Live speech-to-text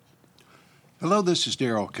Hello, this is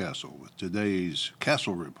Darrell Castle with today's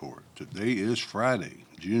Castle Report. Today is Friday,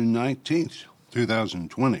 June 19th,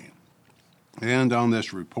 2020. And on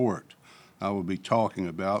this report, I will be talking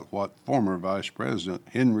about what former Vice President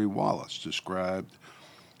Henry Wallace described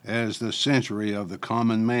as the century of the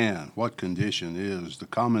common man. What condition is the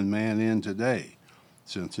common man in today,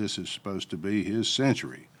 since this is supposed to be his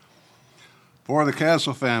century? For the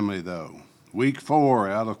Castle family, though, week 4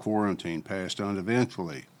 out of quarantine passed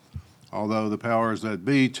uneventfully. Although the powers that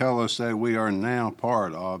be tell us that we are now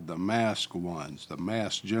part of the masked ones, the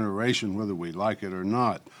masked generation, whether we like it or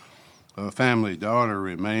not. A family daughter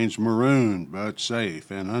remains marooned but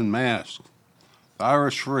safe and unmasked,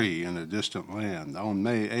 virus-free in a distant land on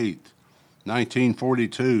May 8,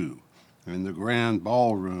 1942, in the Grand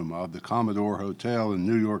Ballroom of the Commodore Hotel in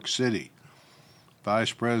New York City.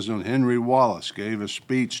 Vice President Henry Wallace gave a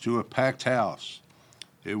speech to a packed house.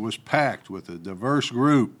 It was packed with a diverse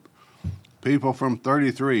group. People from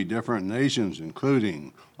 33 different nations,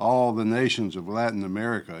 including all the nations of Latin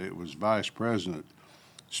America. It was Vice President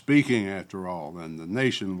speaking, after all, and the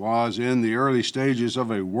nation was in the early stages of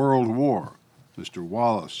a world war. Mr.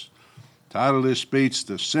 Wallace titled his speech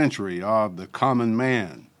 "The Century of the Common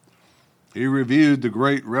Man." He reviewed the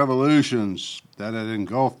great revolutions that had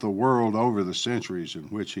engulfed the world over the centuries, in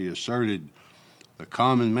which he asserted the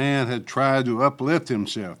common man had tried to uplift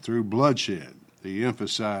himself through bloodshed. He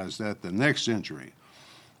emphasized that the next century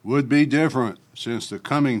would be different, since the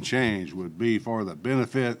coming change would be for the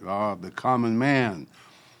benefit of the common man,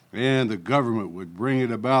 and the government would bring it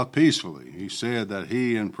about peacefully. He said that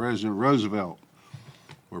he and President Roosevelt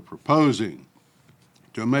were proposing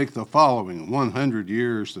to make the following 100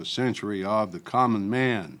 years the century of the common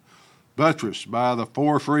man, buttressed by the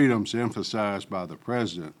 4 freedoms emphasized by the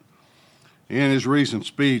President. In his recent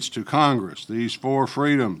speech to Congress, these 4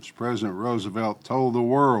 freedoms, President Roosevelt told the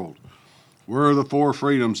world, were the 4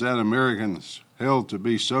 freedoms that Americans held to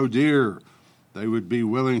be so dear they would be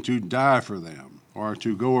willing to die for them, or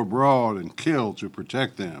to go abroad and kill to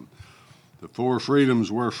protect them. The 4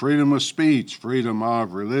 freedoms were freedom of speech, freedom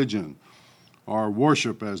of religion, or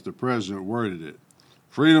worship as the President worded it,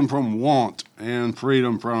 freedom from want, and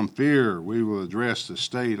freedom from fear. We will address the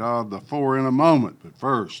state of the 4 in a moment, but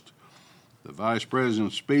first, the Vice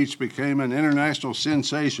President's speech became an international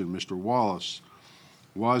sensation. Mr. Wallace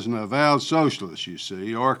was an avowed socialist, you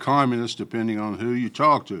see, or communist, depending on who you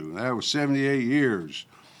talk to. That was 78 years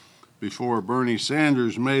before Bernie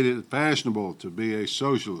Sanders made it fashionable to be a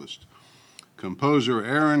socialist. Composer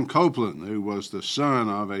Aaron Copeland, who was the son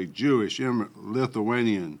of a Jewish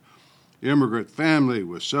Lithuanian immigrant family,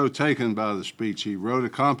 was so taken by the speech he wrote a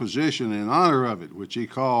composition in honor of it, which he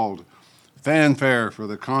called Fanfare for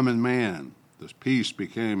the Common Man. This piece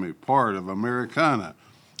became a part of Americana.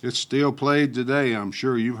 It's still played today. I'm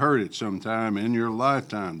sure you've heard it sometime in your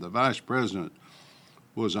lifetime. The Vice President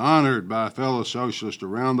was honored by fellow socialists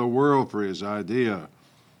around the world for his idea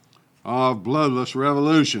of bloodless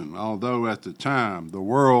revolution, although at the time the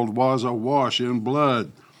world was awash in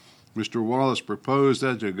blood. Mr. Wallace proposed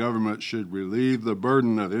that the government should relieve the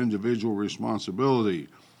burden of individual responsibility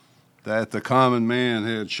that the common man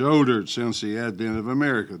had shouldered since the advent of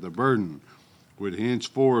America. The burden would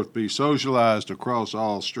henceforth be socialized across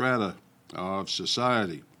all strata of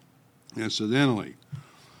society. Incidentally,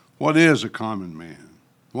 what is a common man?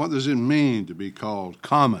 What does it mean to be called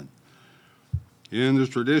common? In the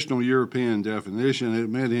traditional European definition, it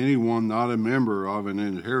meant anyone not a member of an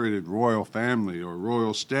inherited royal family or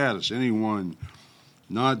royal status, anyone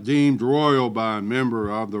not deemed royal by a member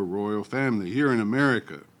of the royal family. Here in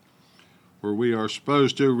America, where we are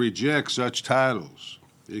supposed to reject such titles,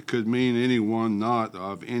 it could mean anyone not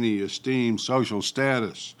of any esteemed social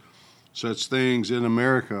status. Such things in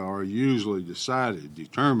America are usually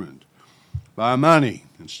determined by money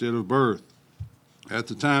instead of birth. At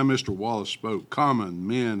the time Mr. Wallace spoke, common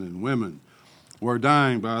men and women were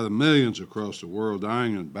dying by the millions across the world,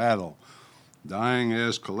 dying in battle, dying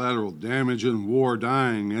as collateral damage in war,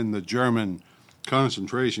 dying in the German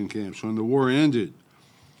concentration camps. When the war ended,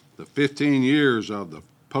 the 15 years of the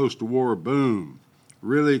post-war boom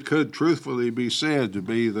really could truthfully be said to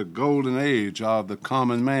be the golden age of the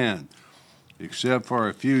common man. Except for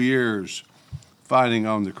a few years fighting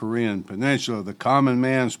on the Korean Peninsula, the common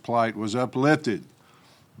man's plight was uplifted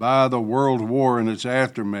by the World War and its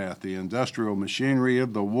aftermath. The industrial machinery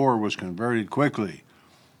of the war was converted quickly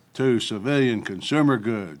to civilian consumer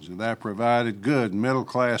goods, and that provided good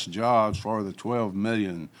middle-class jobs for the 12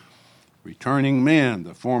 million returning men.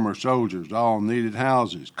 The former soldiers all needed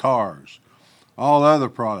houses, cars. All other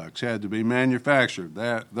products had to be manufactured.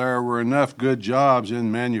 There were enough good jobs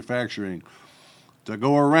in manufacturing to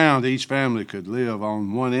go around. Each family could live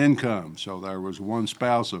on one income, so there was one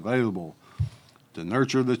spouse available to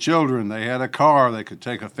nurture the children. They had a car. They could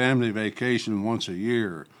take a family vacation once a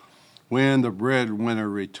year. When the breadwinner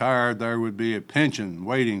retired, there would be a pension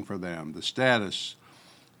waiting for them. The status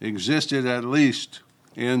existed, at least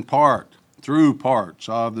in part, through parts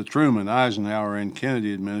of the Truman, Eisenhower, and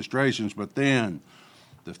Kennedy administrations, but then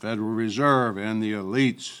the Federal Reserve and the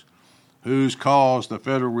elites whose cause the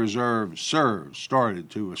Federal Reserve served started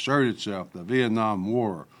to assert itself. The Vietnam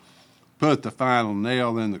War put the final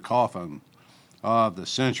nail in the coffin of the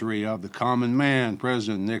century of the common man.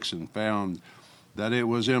 President Nixon found that it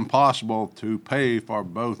was impossible to pay for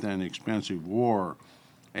both an expensive war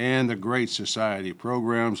and the Great Society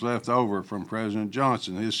programs left over from President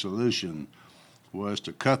Johnson. His solution was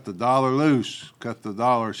to cut the dollar loose, cut the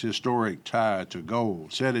dollar's historic tie to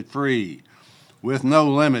gold, set it free, with no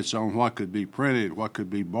limits on what could be printed, what could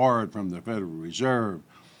be borrowed from the Federal Reserve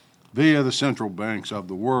via the central banks of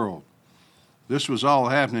the world. This was all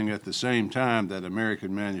happening at the same time that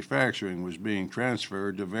American manufacturing was being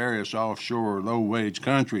transferred to various offshore low-wage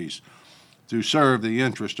countries to serve the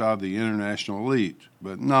interest of the international elite,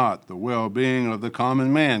 but not the well-being of the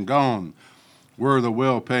common man. Gone were the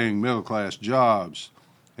well-paying middle-class jobs,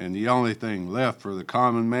 and the only thing left for the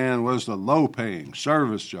common man was the low-paying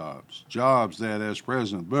service jobs, jobs that, as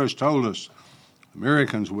President Bush told us,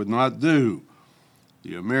 Americans would not do.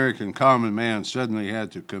 The American common man suddenly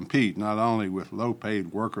had to compete not only with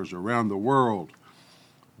low-paid workers around the world,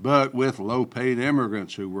 but with low-paid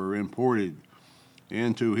immigrants who were imported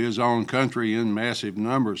into his own country in massive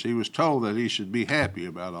numbers. He was told that he should be happy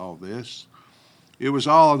about all this. It was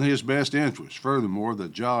all in his best interest. Furthermore, the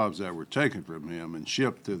jobs that were taken from him and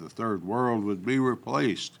shipped to the third world would be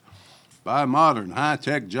replaced by modern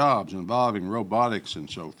high-tech jobs involving robotics and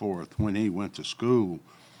so forth. When he went to school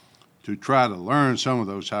to try to learn some of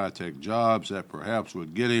those high-tech jobs that perhaps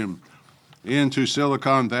would get him into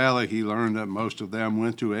Silicon Valley, he learned that most of them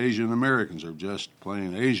went to Asian Americans or just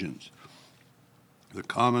plain Asians. The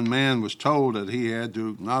common man was told that he had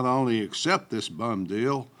to not only accept this bum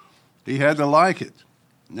deal, he had to like it.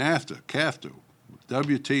 NAFTA, CAFTA,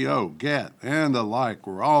 WTO, GATT, and the like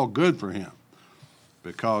were all good for him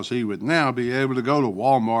because he would now be able to go to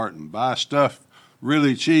Walmart and buy stuff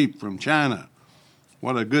really cheap from China.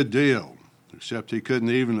 What a good deal, except he couldn't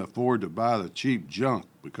even afford to buy the cheap junk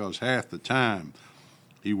because half the time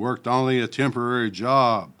he worked only a temporary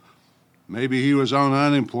job. Maybe he was on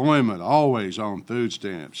unemployment, always on food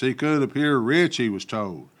stamps. He could appear rich, he was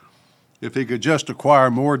told, if he could just acquire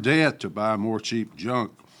more debt to buy more cheap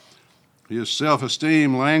junk. His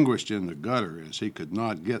self-esteem languished in the gutter as he could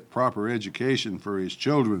not get proper education for his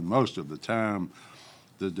children most of the time.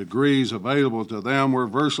 The degrees available to them were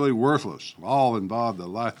virtually worthless. All involved a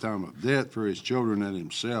lifetime of debt for his children and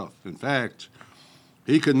himself. In fact,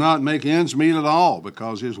 he could not make ends meet at all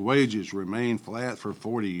because his wages remained flat for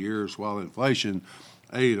 40 years while inflation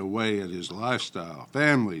ate away at his lifestyle.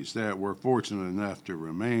 Families that were fortunate enough to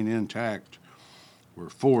remain intact were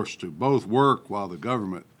forced to both work while the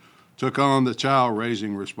government took on the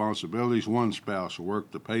child-raising responsibilities. One spouse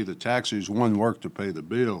worked to pay the taxes, one worked to pay the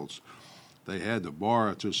bills. They had to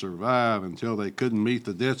borrow to survive until they couldn't meet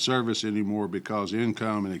the debt service anymore because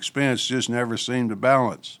income and expense just never seemed to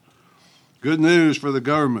balance. Good news for the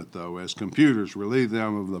government, though, as computers relieved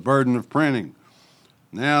them of the burden of printing.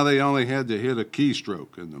 Now they only had to hit a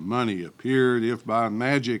keystroke, and the money appeared. If by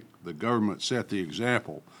magic the government set the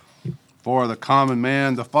example for the common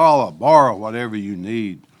man to follow, borrow whatever you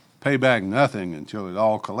need, pay back nothing until it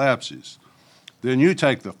all collapses. Then you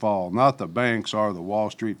take the fall, not the banks or the Wall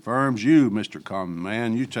Street firms. You, Mr. Common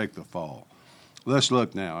Man, you take the fall. Let's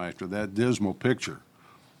look now, after that dismal picture,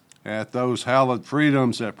 at those hallowed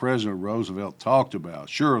freedoms that President Roosevelt talked about.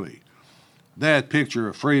 Surely that picture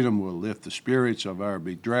of freedom will lift the spirits of our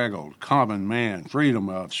bedraggled common man. Freedom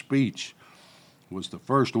of speech was the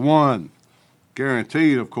first one,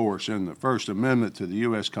 guaranteed, of course, in the First Amendment to the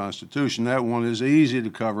U.S. Constitution. That one is easy to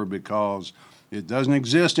cover because it doesn't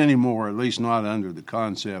exist anymore, at least not under the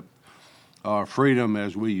concept of freedom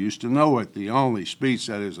as we used to know it. The only speech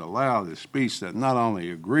that is allowed is speech that not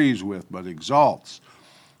only agrees with but exalts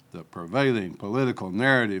the prevailing political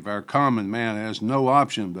narrative. Our common man has no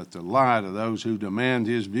option but to lie to those who demand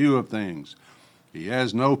his view of things. He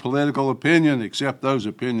has no political opinion except those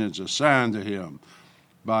opinions assigned to him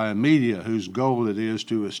by a media whose goal it is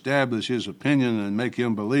to establish his opinion and make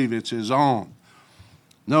him believe it's his own.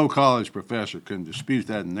 No college professor can dispute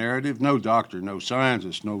that narrative, no doctor, no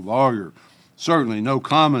scientist, no lawyer, certainly no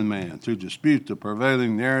common man. To dispute the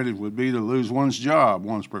prevailing narrative would be to lose one's job,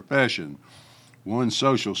 one's profession, one's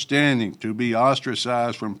social standing, to be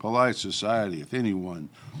ostracized from polite society. If anyone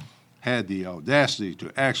had the audacity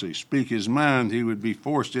to actually speak his mind, he would be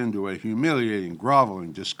forced into a humiliating,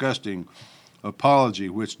 groveling, disgusting apology,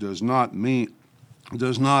 which he does not mean,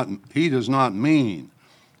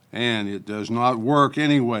 and it does not work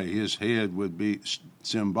anyway. His head would be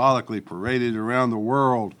symbolically paraded around the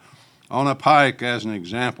world on a pike as an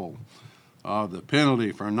example of the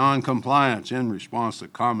penalty for noncompliance. In response, the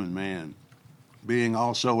common man, being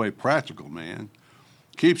also a practical man,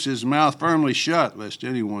 keeps his mouth firmly shut lest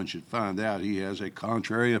anyone should find out he has a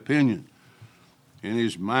contrary opinion. In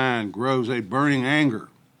his mind grows a burning anger.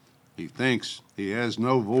 He thinks he has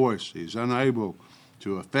no voice. He's unable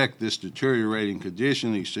to affect this deteriorating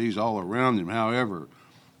condition he sees all around him. However,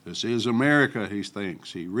 this is America, he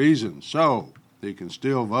thinks. He reasons, so he can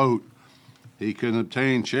still vote. He can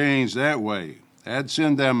obtain change that way. That'd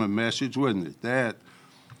send them a message, wouldn't it? That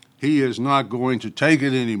he is not going to take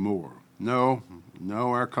it anymore. No,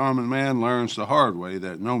 our common man learns the hard way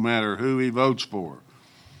that no matter who he votes for,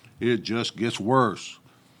 it just gets worse.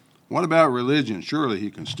 What about religion? Surely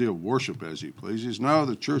he can still worship as he pleases. No,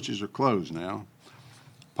 the churches are closed now.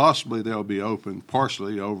 Possibly they'll be open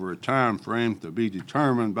partially over a time frame to be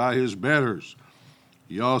determined by his betters.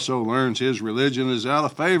 He also learns his religion is out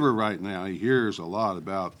of favor right now. He hears a lot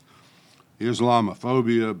about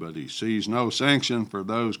Islamophobia, but he sees no sanction for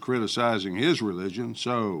those criticizing his religion,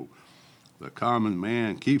 so the common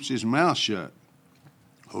man keeps his mouth shut,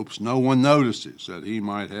 hopes no one notices that he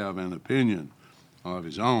might have an opinion of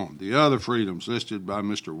his own. The other freedoms listed by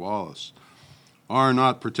Mr. Wallace are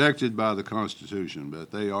not protected by the Constitution,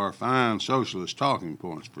 but they are fine socialist talking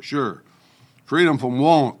points for sure. Freedom from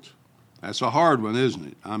want. That's a hard one, isn't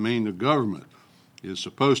it? I mean, the government is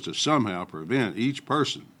supposed to somehow prevent each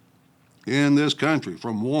person in this country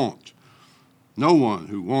from want. No one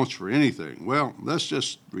who wants for anything. Well, let's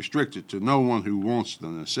just restrict it to no one who wants the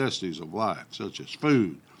necessities of life, such as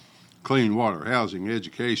food, clean water, housing,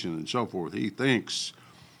 education, and so forth. He thinks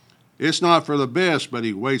it's not for the best, but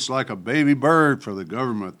he waits like a baby bird for the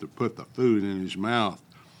government to put the food in his mouth.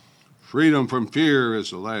 Freedom from fear is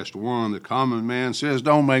the last one. The common man says,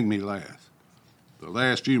 don't make me laugh. The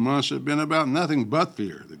last few months have been about nothing but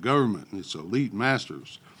fear. The government and its elite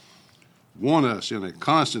masters want us in a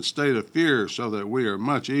constant state of fear so that we are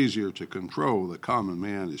much easier to control. The common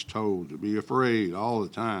man is told to be afraid all the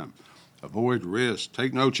time. Avoid risk.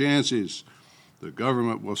 Take no chances. The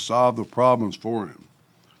government will solve the problems for him.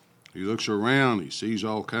 He looks around. He sees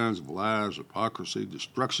all kinds of lies, hypocrisy,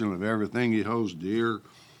 destruction of everything he holds dear.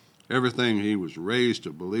 Everything he was raised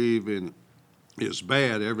to believe in is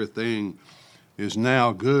bad. Everything is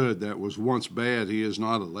now good that was once bad. He is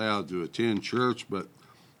not allowed to attend church, but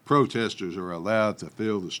protesters are allowed to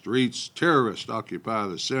fill the streets. Terrorists occupy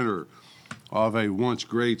the center of a once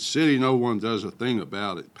great city. No one does a thing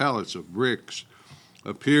about it. Pallets of bricks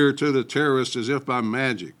appear to the terrorists as if by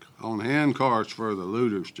magic on hand carts for the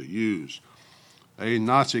looters to use. A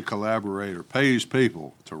Nazi collaborator pays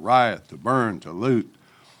people to riot, to burn, to loot,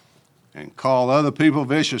 and call other people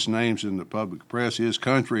vicious names in the public press. His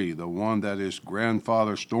country, the one that his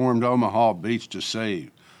grandfather stormed Omaha Beach to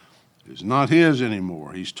save, is not his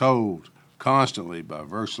anymore. He's told constantly by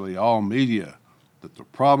virtually all media that the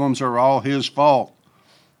problems are all his fault.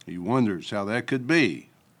 He wonders how that could be.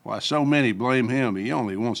 Why so many blame him? He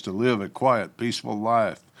only wants to live a quiet, peaceful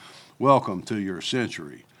life. Welcome to your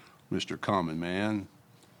century, Mr. Common Man.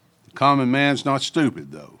 The common man's not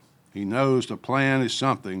stupid, though. He knows the plan is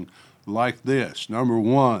something like this. Number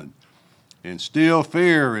one, instill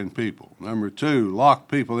fear in people. Number two, lock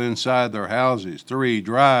people inside their houses. 3,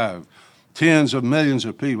 drive tens of millions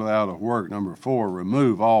of people out of work. Number 4,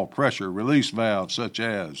 remove all pressure release valves such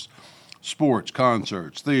as sports,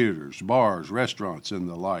 concerts, theaters, bars, restaurants, and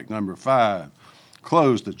the like. Number 5,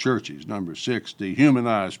 close the churches. Number 6,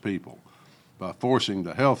 dehumanize people by forcing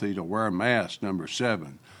the healthy to wear masks. Number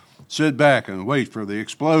 7, sit back and wait for the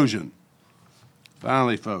explosion.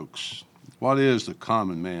 Finally, folks, what is the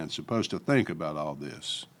common man supposed to think about all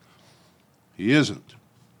this? He isn't.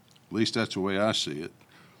 At least that's the way I see it.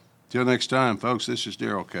 Till next time, folks, this is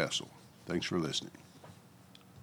Darrell Castle. Thanks for listening.